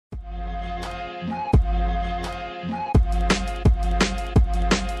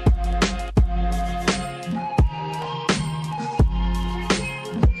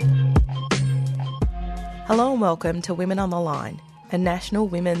Hello and welcome to Women on the Line, a national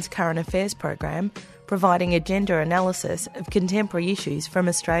women's current affairs program providing a gender analysis of contemporary issues from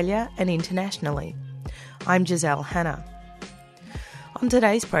Australia and internationally. I'm Giselle Hanna. On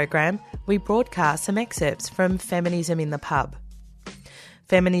today's program, we broadcast some excerpts from Feminism in the Pub.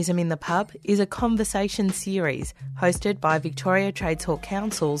 Feminism in the Pub is a conversation series hosted by Victoria Trades Hall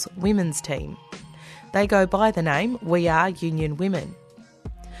Council's women's team. They go by the name We Are Union Women.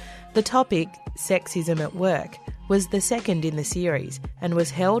 The topic, Sexism at Work, was the second in the series and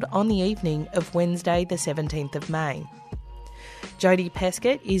was held on the evening of Wednesday the 17th of May. Jodie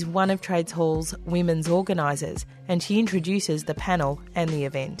Peskett is one of Trades Hall's women's organisers and she introduces the panel and the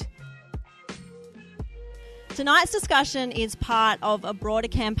event. Tonight's discussion is part of a broader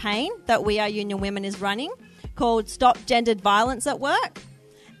campaign that We Are Union Women is running called Stop Gendered Violence at Work.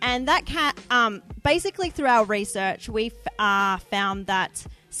 And that basically through our research, we found that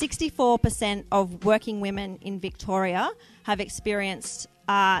 64% of working women in Victoria have experienced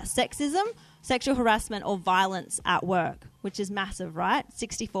sexism, sexual harassment or violence at work, which is massive, right?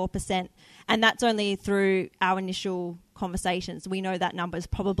 64%. And that's only through our initial conversations. We know that number is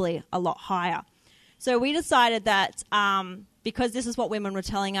probably a lot higher. So we decided that because this is what women were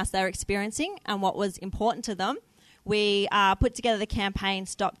telling us they're experiencing and what was important to them, we put together the campaign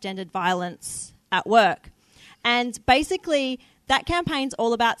Stop Gendered Violence at Work. And basically that campaign's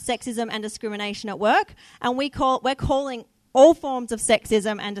all about sexism and discrimination at work, and we're calling all forms of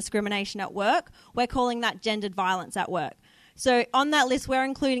sexism and discrimination at work, we're calling that gendered violence at work. So on that list, we're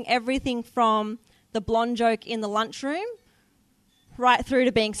including everything from the blonde joke in the lunchroom right through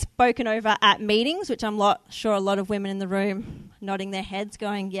to being spoken over at meetings, which I'm sure a lot of women in the room nodding their heads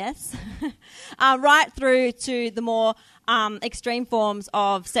going yes, right through to the more extreme forms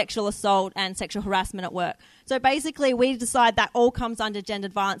of sexual assault and sexual harassment at work. So basically we decide that all comes under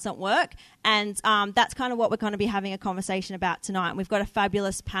gendered violence at work, and that's kind of what we're going to be having a conversation about tonight. And we've got a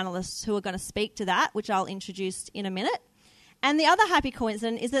fabulous panellists who are going to speak to that, which I'll introduce in a minute. And the other happy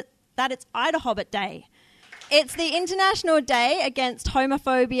coincidence is that it's Ida Hobbit Day. It's the International Day against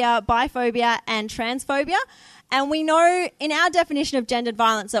homophobia, biphobia and transphobia. And we know in our definition of gendered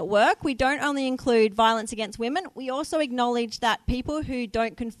violence at work, we don't only include violence against women, we also acknowledge that people who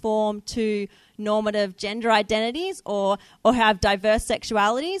don't conform to normative gender identities or have diverse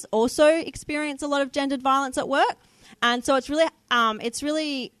sexualities also experience a lot of gendered violence at work. And so it's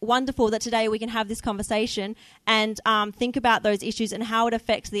really wonderful that today we can have this conversation and think about those issues and how it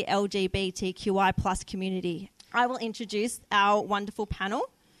affects the LGBTQI plus community. I will introduce our wonderful panel.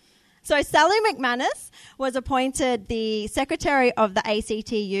 So Sally McManus was appointed the Secretary of the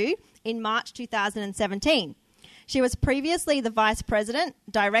ACTU in March 2017. She was previously the Vice President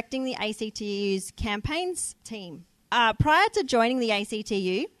directing the ACTU's campaigns team. Prior to joining the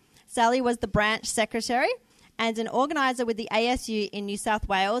ACTU, Sally was the branch secretary and an organiser with the ASU in New South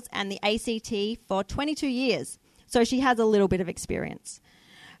Wales and the ACT for 22 years. So she has a little bit of experience.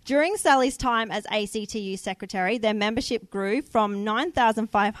 During Sally's time as ACTU secretary, their membership grew from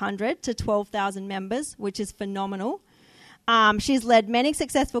 9,500 to 12,000 members, which is phenomenal. She's led many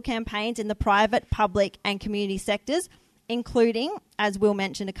successful campaigns in the private, public and community sectors, including, as Will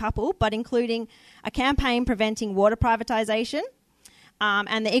mentioned a couple, but including a campaign preventing water privatisation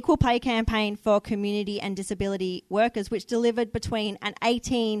and the Equal Pay campaign for community and disability workers, which delivered between an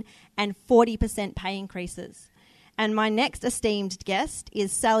 18 and 40% pay increases. And my next esteemed guest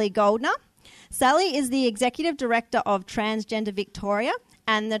is Sally Goldner. Sally is the Executive Director of Transgender Victoria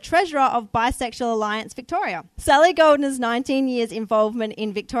and the Treasurer of Bisexual Alliance Victoria. Sally Goldner's 19 years involvement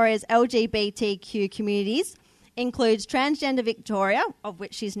in Victoria's LGBTQ communities includes Transgender Victoria, of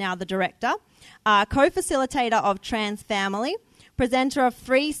which she's now the Director, co-facilitator of Trans Family, presenter of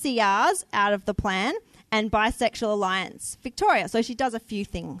 3 CRs out of the plan, and Bisexual Alliance Victoria. So she does a few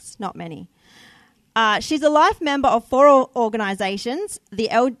things, not many. She's a life member of 4 organisations, the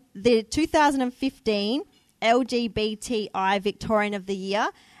 2015 LGBTI Victorian of the Year,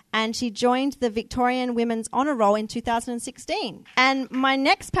 and she joined the Victorian Women's Honour Roll in 2016. And my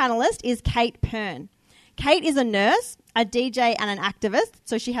next panellist is Kate Pern. Kate is a nurse, a DJ and an activist,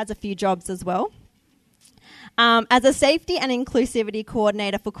 so she has a few jobs as well. As a safety and inclusivity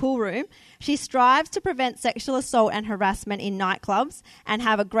coordinator for Cool Room, she strives to prevent sexual assault and harassment in nightclubs and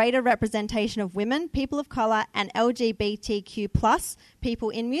have a greater representation of women, people of colour and LGBTQ plus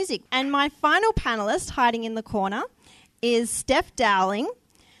people in music. And my final panellist, hiding in the corner, is Steph Dowling.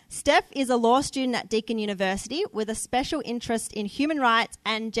 Steph is a law student at Deakin University with a special interest in human rights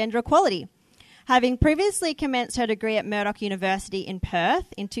and gender equality. Having previously commenced her degree at Murdoch University in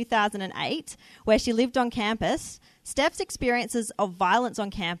Perth in 2008, where she lived on campus, Steph's experiences of violence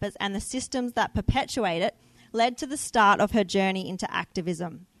on campus and the systems that perpetuate it led to the start of her journey into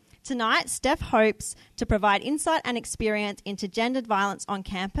activism. Tonight, Steph hopes to provide insight and experience into gendered violence on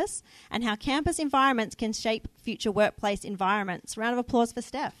campus and how campus environments can shape future workplace environments. Round of applause for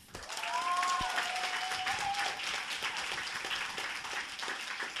Steph.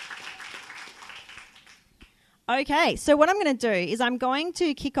 Okay, so what I'm going to do is I'm going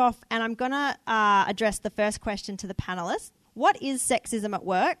to kick off and I'm going to address the first question to the panellists. What is sexism at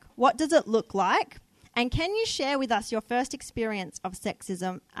work? What does it look like? And can you share with us your first experience of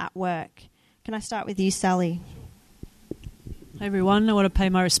sexism at work? Can I start with you, Sally? Hey everyone, I want to pay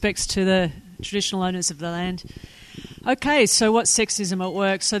my respects to the traditional owners of the land. Okay, so what's sexism at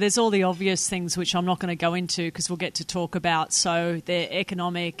work? So there's all the obvious things which I'm not going to go into because we'll get to talk about. So the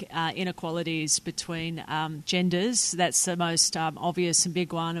economic inequalities between genders, that's the most obvious and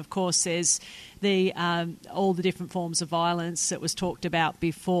big one. Of course, there's the all the different forms of violence that was talked about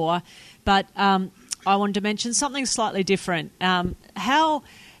before. But I wanted to mention something slightly different. How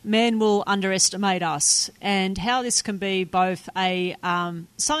men will underestimate us and how this can be both a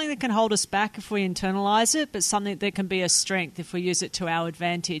something that can hold us back if we internalise it, but something that can be a strength if we use it to our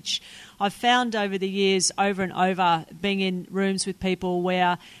advantage. I've found over the years, over and over, being in rooms with people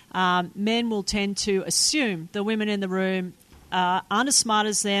where men will tend to assume the women in the room aren't as smart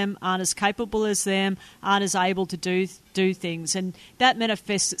as them, aren't as capable as them, aren't as able to do things. And that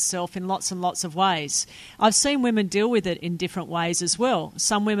manifests itself in lots and lots of ways. I've seen women deal with it in different ways as well.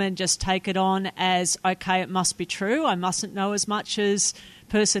 Some women just take it on as, okay, it must be true. I mustn't know as much as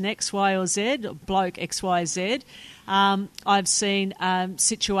person X, Y or Z, or bloke X, Y, Z. I've seen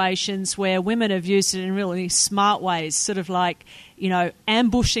situations where women have used it in really smart ways, sort of like,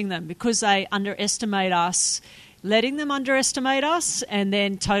 ambushing them because they underestimate us, letting them underestimate us and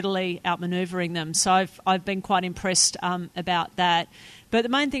then totally outmanoeuvring them. So I've been quite impressed about that. But the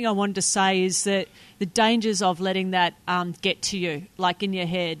main thing I wanted to say is that the dangers of letting that get to you, like in your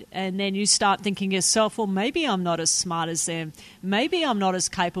head, and then you start thinking to yourself, well, maybe I'm not as smart as them. Maybe I'm not as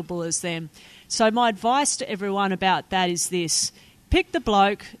capable as them. So my advice to everyone about that is this. Pick the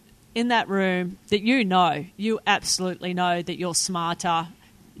bloke in that room that you absolutely know that you're smarter,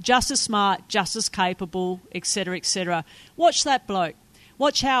 just as smart, just as capable, etc., etc. Watch that bloke.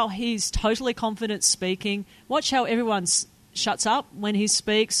 Watch how he's totally confident speaking. Watch how everyone shuts up when he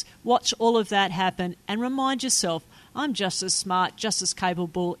speaks. Watch all of that happen and remind yourself, I'm just as smart, just as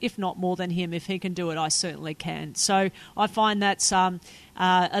capable, if not more than him. If he can do it, I certainly can. So I find that's a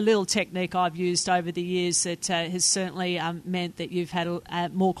little technique I've used over the years that has certainly meant that you've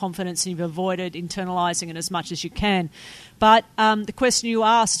had more confidence and you've avoided internalising it as much as you can. But the question you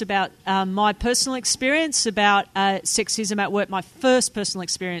asked about my personal experience about sexism at work, my first personal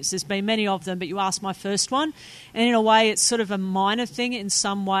experience, there's been many of them, but you asked my first one. And in a way, it's sort of a minor thing in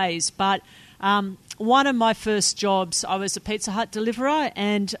some ways. But one of my first jobs, I was a Pizza Hut deliverer.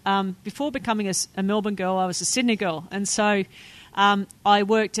 And before becoming a Melbourne girl, I was a Sydney girl. And so I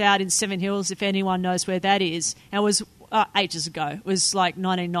worked out in Seven Hills, if anyone knows where that is. And it was ages ago. It was like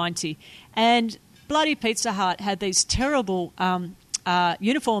 1990. And bloody Pizza Hut had these terrible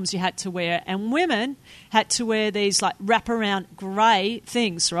uniforms you had to wear, and women had to wear these like wraparound grey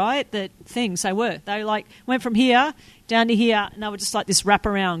things, right? They like went from here down to here, and they were just like this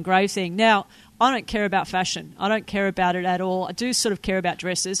wraparound grey thing. Now, I don't care about fashion. I don't care about it at all. I do sort of care about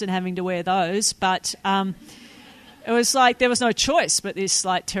dresses and having to wear those, but it was like there was no choice but this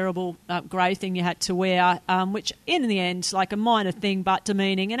like terrible grey thing you had to wear, which in the end, like a minor thing but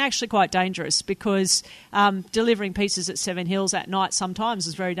demeaning and actually quite dangerous because delivering pizzas at Seven Hills at night sometimes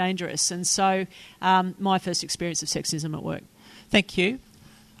is very dangerous. And so my first experience of sexism at work. Thank you.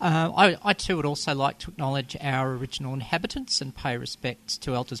 I too would also like to acknowledge our original inhabitants and pay respect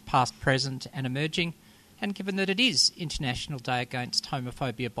to elders past, present and emerging. And given that it is International Day Against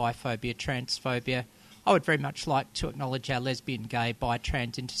Homophobia, Biphobia, Transphobia, I would very much like to acknowledge our lesbian, gay, bi,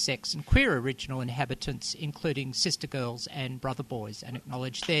 trans, intersex and queer original inhabitants, including sister girls and brother boys, and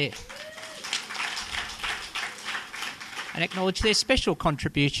acknowledge their special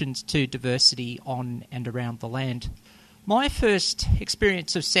contributions to diversity on and around the land. My first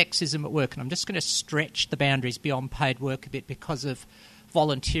experience of sexism at work, and I'm just going to stretch the boundaries beyond paid work a bit because of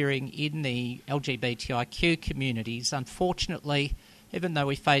volunteering in the LGBTIQ communities. Unfortunately, even though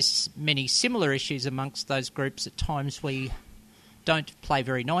we face many similar issues amongst those groups, at times we don't play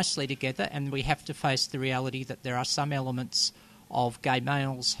very nicely together, and we have to face the reality that there are some elements of gay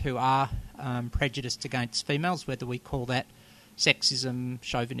males who are prejudiced against females, whether we call that sexism,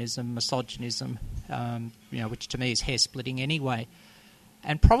 chauvinism, misogynism, which to me is hair-splitting anyway.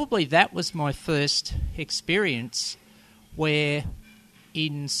 And probably that was my first experience where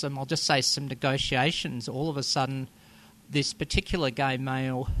in some negotiations, all of a sudden this particular gay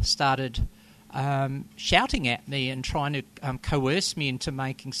male started shouting at me and trying to coerce me into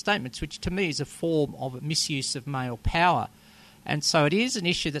making statements, which to me is a form of a misuse of male power. And so it is an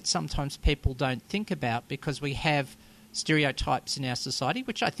issue that sometimes people don't think about, because we have stereotypes in our society,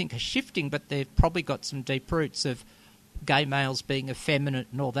 which I think are shifting, but they've probably got some deep roots of gay males being effeminate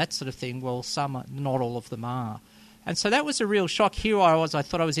and all that sort of thing. Well, some are, not all of them are. And so that was a real shock. Here I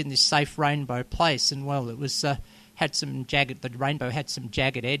thought I was in this safe rainbow place, and well, it was the rainbow had some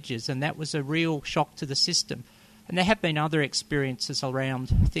jagged edges, and that was a real shock to the system. And there have been other experiences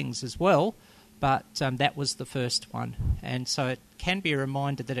around things as well, but that was the first one. And so it can be a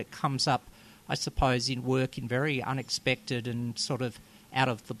reminder that it comes up, I suppose, in work in very unexpected and sort of out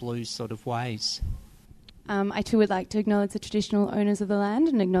of the blue sort of ways. I too would like to acknowledge the traditional owners of the land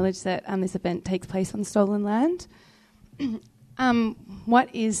and acknowledge that this event takes place on stolen land.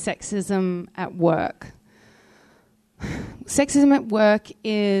 What is sexism at work? Sexism at work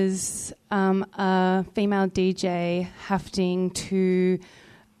is a female DJ having to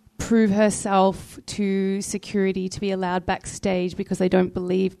prove herself to security to be allowed backstage because they don't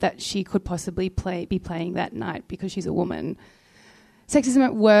believe that she could possibly be playing that night because she's a woman. Sexism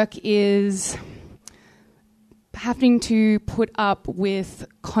at work is having to put up with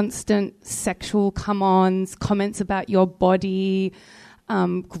constant sexual come-ons, comments about your body,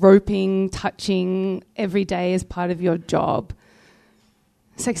 groping, touching every day as part of your job.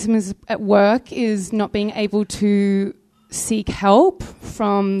 Sexism at work is not being able to seek help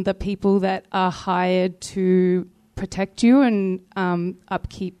from the people that are hired to protect you and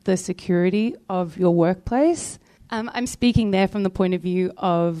upkeep the security of your workplace. I'm speaking there from the point of view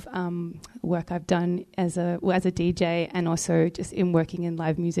of work I've done as a DJ and also just in working in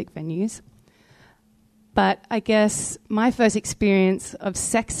live music venues. But I guess my first experience of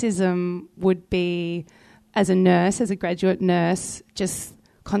sexism would be as a nurse, as a graduate nurse, just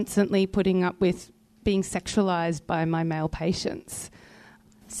constantly putting up with being sexualised by my male patients.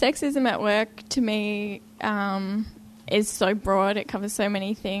 Sexism at work, to me, is so broad. It covers so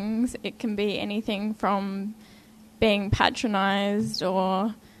many things. It can be anything from being patronised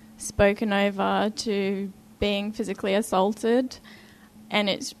or spoken over to being physically assaulted, and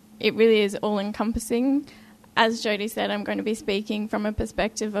it really is all-encompassing. As Jodie said, I'm going to be speaking from a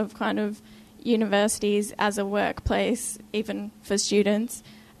perspective of kind of universities as a workplace, even for students,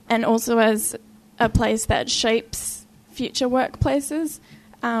 and also as a place that shapes future workplaces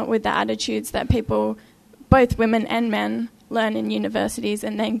with the attitudes that people, both women and men, learn in universities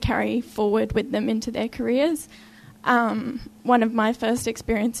and then carry forward with them into their careers. One of my first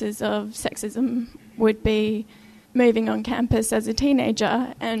experiences of sexism would be moving on campus as a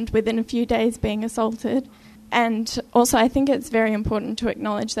teenager and within a few days being assaulted. And also I think it's very important to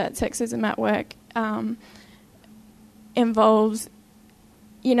acknowledge that sexism at work involves,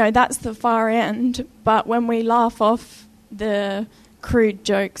 that's the far end, but when we laugh off the crude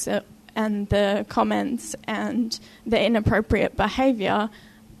jokes and the comments and the inappropriate behaviour,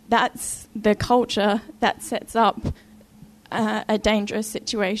 that's the culture that sets up a dangerous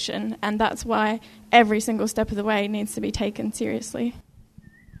situation, and that's why every single step of the way needs to be taken seriously.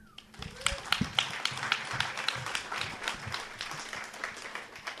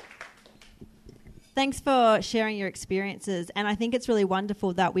 Thanks for sharing your experiences, and I think it's really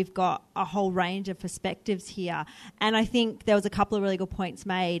wonderful that we've got a whole range of perspectives here, and I think there was a couple of really good points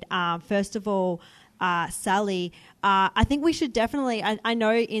made. First of all, Sally, I think we should definitely, I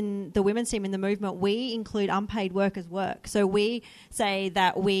know in the women's team in the movement, we include unpaid work as work. So we say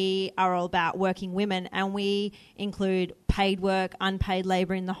that we are all about working women, and we include paid work, unpaid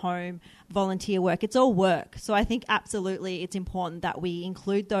labour in the home, volunteer work. It's all work. So I think absolutely it's important that we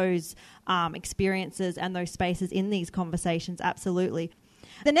include those experiences and those spaces in these conversations, absolutely.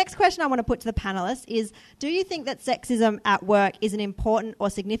 The next question I want to put to the panellists is, do you think that sexism at work is an important or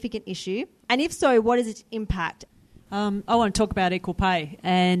significant issue? And if so, what is its impact? I want to talk about equal pay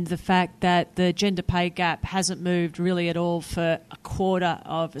and the fact that the gender pay gap hasn't moved really at all for a quarter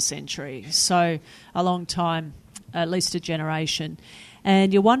of a century. So a long time, at least a generation.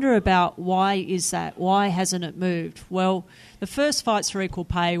 And you wonder about why is that? Why hasn't it moved? Well, the first fights for equal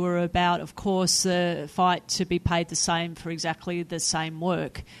pay were about, of course, the fight to be paid the same for exactly the same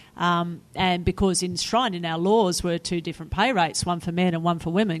work. And because enshrined in our laws were two different pay rates, one for men and one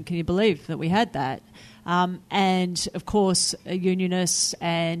for women. Can you believe that we had that? And, of course, unionists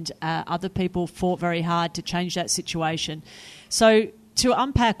and other people fought very hard to change that situation. So to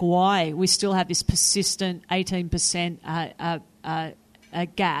unpack why we still have this persistent 18% a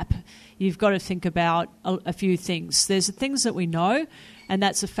gap, you've got to think about a few things. There's the things that we know, and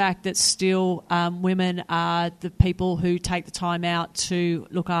that's the fact that still women are the people who take the time out to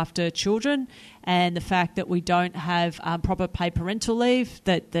look after children, and the fact that we don't have proper paid parental leave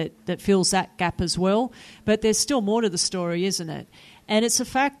that fills that gap as well. But there's still more to the story, isn't it? And it's a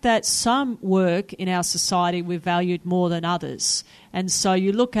fact that some work in our society we've valued more than others. And so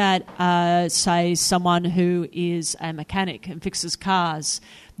you look at, say, someone who is a mechanic and fixes cars.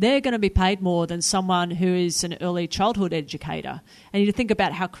 They're going to be paid more than someone who is an early childhood educator. And you think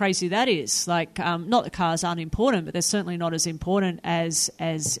about how crazy that is. Like, not that cars aren't important, but they're certainly not as important as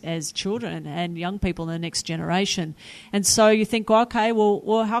children and young people in the next generation. And so you think, okay,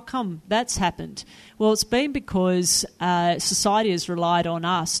 well, how come that's happened? Well, it's been because society has relied on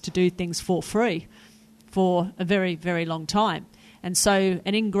us to do things for free for a very, very long time. And so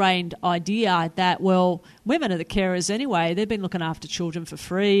an ingrained idea that, well, women are the carers anyway. They've been looking after children for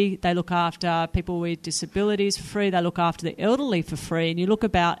free. They look after people with disabilities for free. They look after the elderly for free. And you look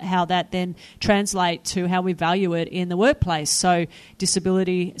about how that then translates to how we value it in the workplace. So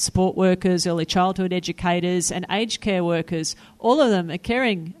disability support workers, early childhood educators and aged care workers, all of them are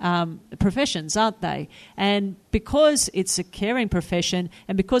caring professions, aren't they? And because it's a caring profession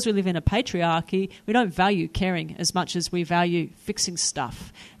and because we live in a patriarchy, we don't value caring as much as we value fixing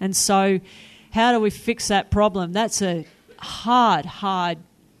stuff. And so how do we fix that problem? That's a hard,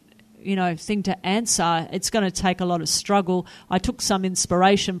 thing to answer. It's going to take a lot of struggle. I took some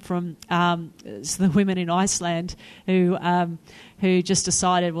inspiration from the women in Iceland who just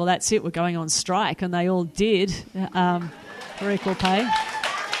decided, well, that's it, we're going on strike, and they all did for equal pay.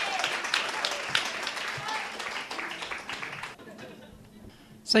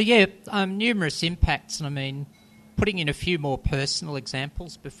 So, numerous impacts, and I mean, putting in a few more personal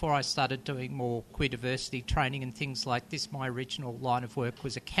examples, before I started doing more queer diversity training and things like this, my original line of work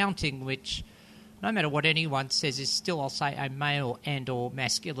was accounting, which, no matter what anyone says, is still, I'll say, a male and or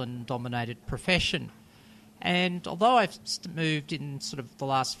masculine-dominated profession. And although I've moved in sort of the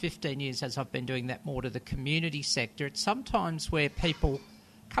last 15 years as I've been doing that more to the community sector, it's sometimes where people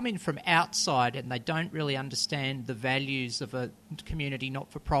come in from outside and they don't really understand the values of a community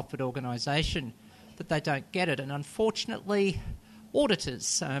not-for-profit organisation, that they don't get it. And unfortunately,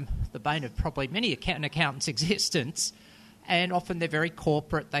 auditors, the bane of probably many accountants' existence, and often they're very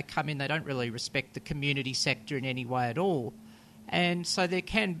corporate. They come in, they don't really respect the community sector in any way at all. And so there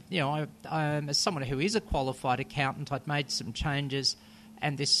can, as someone who is a qualified accountant, I'd made some changes,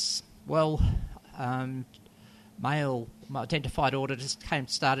 and this, male identified auditors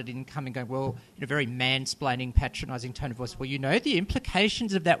started coming going, well, in a very mansplaining, patronising tone of voice, well, the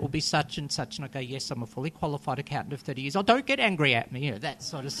implications of that will be such and such. And I go, yes, I'm a fully qualified accountant of 30 years. Oh, don't get angry at me, that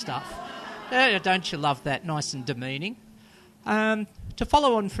sort of stuff. Don't you love that? Nice and demeaning. To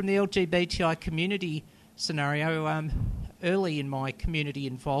follow on from the LGBTI community scenario, early in my community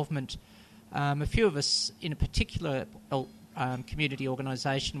involvement, a few of us in a particular community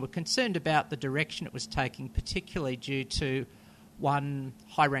organisation were concerned about the direction it was taking, particularly due to one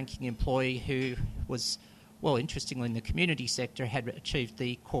high-ranking employee who was, interestingly in the community sector, had achieved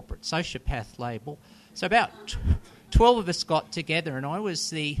the corporate sociopath label. So about 12 of us got together, and I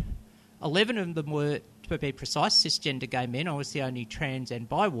was 11 of them were, to be precise, cisgender gay men. I was the only trans and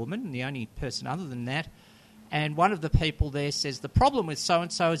bi woman, and the only person other than that. And one of the people there says, the problem with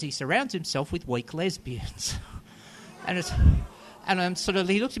so-and-so is he surrounds himself with weak lesbians. And I'm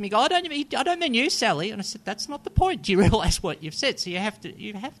he looked at me and goes, I don't mean you, Sally. And I said, that's not the point. Do you realise what you've said? So you have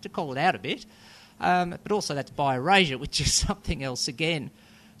to call it out a bit. But also that's bi-erasure, which is something else again.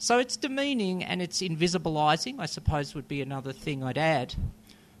 So it's demeaning and it's invisibilising, I suppose, would be another thing I'd add.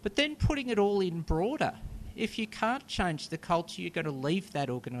 But then putting it all in broader. If you can't change the culture, you're going to leave that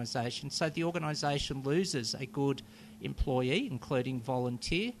organisation. So the organisation loses a good employee, including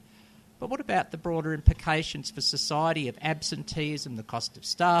volunteer. But what about the broader implications for society of absenteeism, the cost of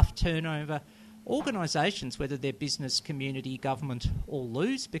staff turnover? Organisations, whether they're business, community, government, all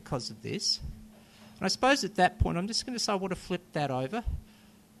lose because of this. And I suppose at that point I'm just going to say I want to flip that over.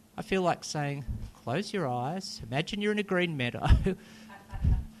 I feel like saying, close your eyes, imagine you're in a green meadow.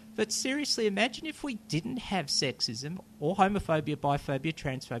 But seriously, imagine if we didn't have sexism or homophobia, biphobia,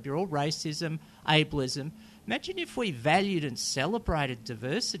 transphobia, or racism, ableism. Imagine if we valued and celebrated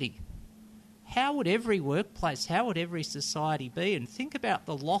diversity. How would every workplace, how would every society be? And think about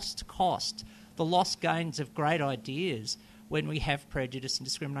the lost cost, the lost gains of great ideas when we have prejudice and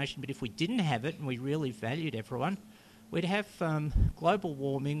discrimination. But if we didn't have it and we really valued everyone, we'd have global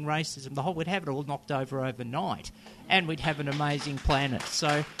warming, racism, we'd have it all knocked over overnight, and we'd have an amazing planet.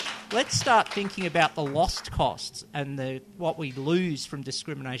 So let's start thinking about the lost costs and what we lose from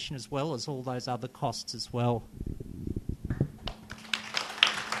discrimination, as well as all those other costs as well.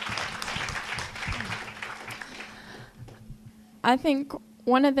 I think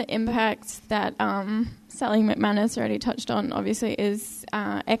one of the impacts that Sally McManus already touched on, obviously, is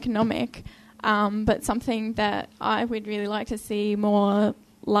economic, but something that I would really like to see more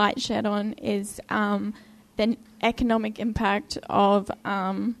light shed on is the economic impact of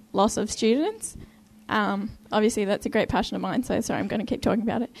loss of students. Obviously, that's a great passion of mine, so sorry, I'm going to keep talking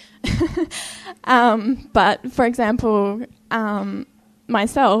about it. But, for example,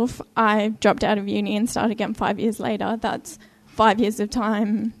 myself, I dropped out of uni and started again 5 years later. That's 5 years of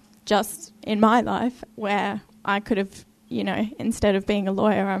time just in my life where I could have, instead of being a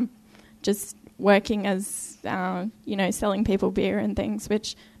lawyer, I'm just working as, selling people beer and things,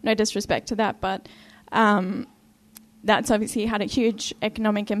 which no disrespect to that, but that's obviously had a huge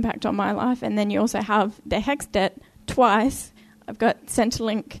economic impact on my life. And then you also have the HECS debt twice. I've got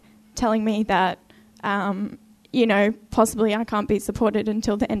Centrelink telling me that, possibly I can't be supported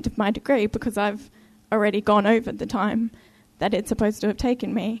until the end of my degree because I've already gone over the time that it's supposed to have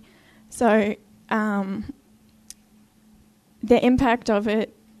taken me. So the impact of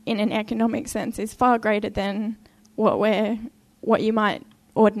it in an economic sense is far greater than what you might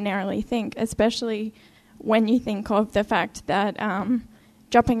ordinarily think, especially when you think of the fact that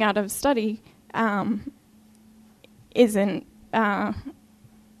dropping out of study isn't...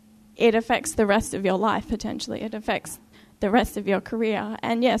 it affects the rest of your life, potentially. It affects the rest of your career.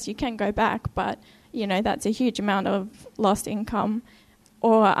 And yes, you can go back, but... that's a huge amount of lost income.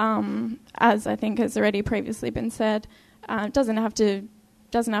 Or, as I think has already previously been said, it doesn't have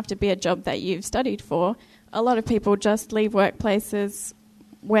to be a job that you've studied for. A lot of people just leave workplaces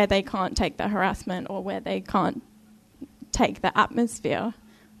where they can't take the harassment or where they can't take the atmosphere.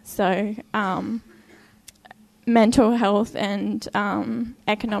 So mental health and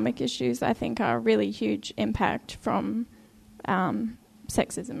economic issues, I think, are a really huge impact from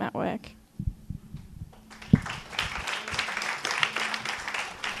sexism at work.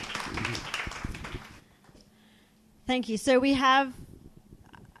 Thank you. So we have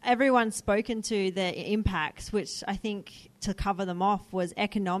everyone spoken to the impacts, which I think, to cover them off, was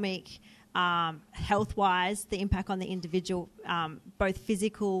economic, health-wise, the impact on the individual, both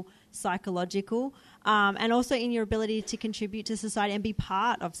physical, psychological, and also in your ability to contribute to society and be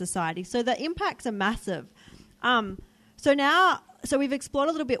part of society. So the impacts are massive. So we've explored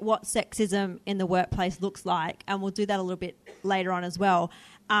a little bit what sexism in the workplace looks like, and we'll do that a little bit later on as well,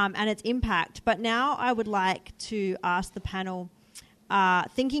 and its impact. But now I would like to ask the panel,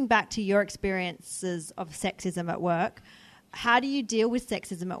 thinking back to your experiences of sexism at work, how do you deal with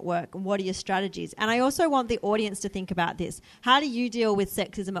sexism at work, and what are your strategies? And I also want the audience to think about this. How do you deal with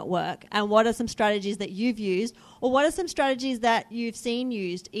sexism at work, and what are some strategies that you've used, or what are some strategies that you've seen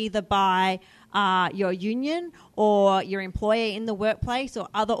used either by your union or your employer in the workplace or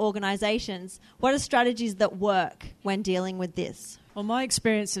other organisations? What are strategies that work when dealing with this? Well, my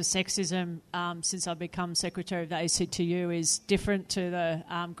experience of sexism since I've become secretary of the ACTU is different to the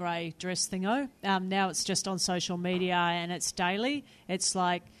grey dress thingo. Now it's just on social media and it's daily. It's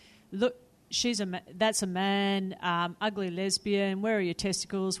like, look, that's a man, ugly lesbian, where are your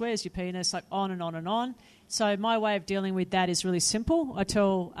testicles, where's your penis, like on and on and on. So my way of dealing with that is really simple. I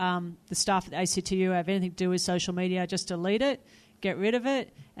tell the staff at the ACTU, have anything to do with social media, just delete it, get rid of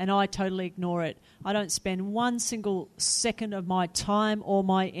it, and I totally ignore it. I don't spend one single second of my time or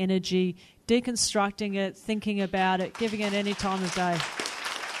my energy deconstructing it, thinking about it, giving it any time of day.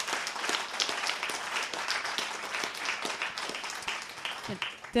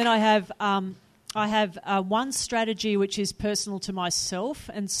 Then I have one strategy which is personal to myself,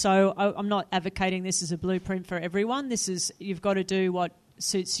 and so I'm not advocating this as a blueprint for everyone. This is, you've got to do what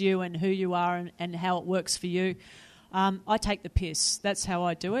suits you and who you are and how it works for you. I take the piss. That's how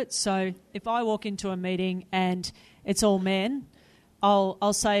I do it. So if I walk into a meeting and it's all men,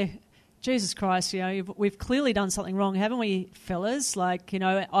 I'll say, Jesus Christ, we've clearly done something wrong, haven't we, fellas? Like,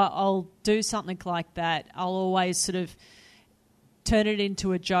 I'll do something like that. I'll always sort of turn it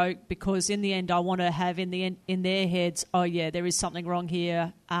into a joke, because in the end I want to have in their heads, oh yeah, there is something wrong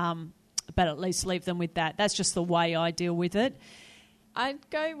here, but at least leave them with that. That's just the way I deal with it. I'd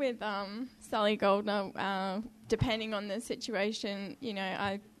go with Sally Goldner. Depending on the situation,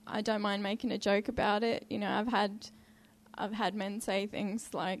 I don't mind making a joke about it. I've had men say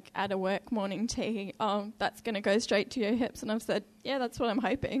things like at a work morning tea, oh, that's going to go straight to your hips, and I've said, yeah, that's what I'm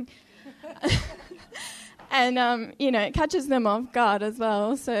hoping. And, it catches them off guard as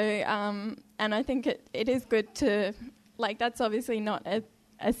well. So, and I think it is good to, that's obviously not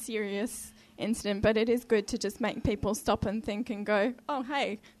a serious incident, but it is good to just make people stop and think and go, oh,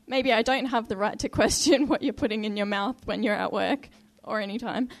 hey, maybe I don't have the right to question what you're putting in your mouth when you're at work or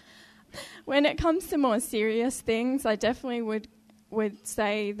anytime. When it comes to more serious things, I definitely would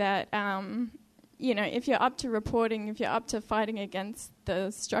say that, if you're up to reporting, if you're up to fighting against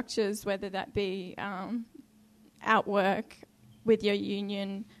the structures, whether that be at work, with your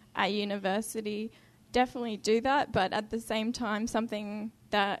union, at university, definitely do that. But at the same time, something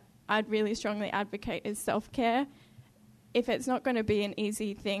that I'd really strongly advocate is self-care. If it's not going to be an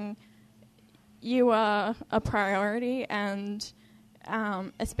easy thing, you are a priority, and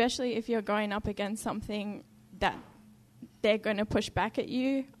especially if you're going up against something that they're going to push back at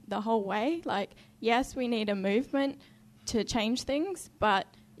you the whole way. Like, yes, we need a movement to change things, but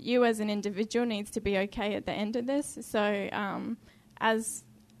you as an individual needs to be okay at the end of this. So as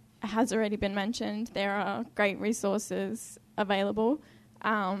has already been mentioned, there are great resources available,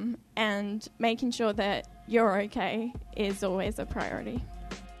 and making sure that you're okay is always a priority.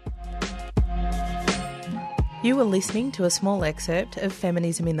 You were listening to a small excerpt of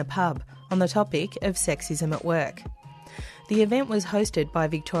Feminism in the Pub on the topic of sexism at work. The event was hosted by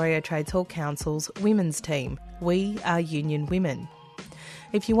Victoria Trades Hall Council's women's team, We Are Union Women.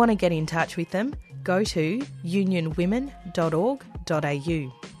 If you want to get in touch with them, go to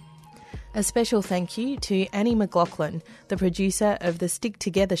unionwomen.org.au. A special thank you to Annie McLaughlin, the producer of the Stick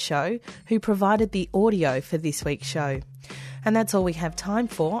Together show, who provided the audio for this week's show. And that's all we have time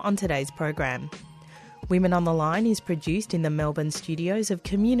for on today's program. Women on the Line is produced in the Melbourne studios of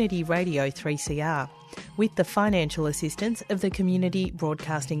Community Radio 3CR, with the financial assistance of the Community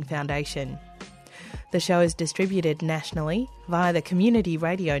Broadcasting Foundation. The show is distributed nationally via the Community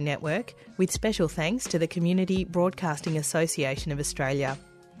Radio Network, with special thanks to the Community Broadcasting Association of Australia.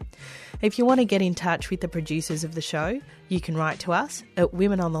 If you want to get in touch with the producers of the show, you can write to us at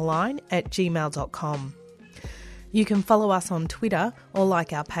womenontheline@gmail.com. You can follow us on Twitter or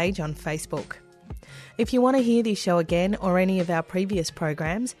like our page on Facebook. If you want to hear this show again or any of our previous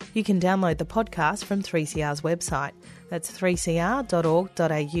programs, you can download the podcast from 3CR's website. That's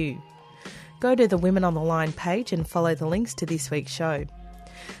 3cr.org.au. Go to the Women on the Line page and follow the links to this week's show.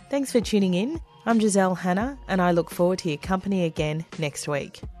 Thanks for tuning in. I'm Giselle Hanna, and I look forward to your company again next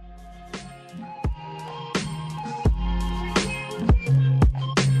week.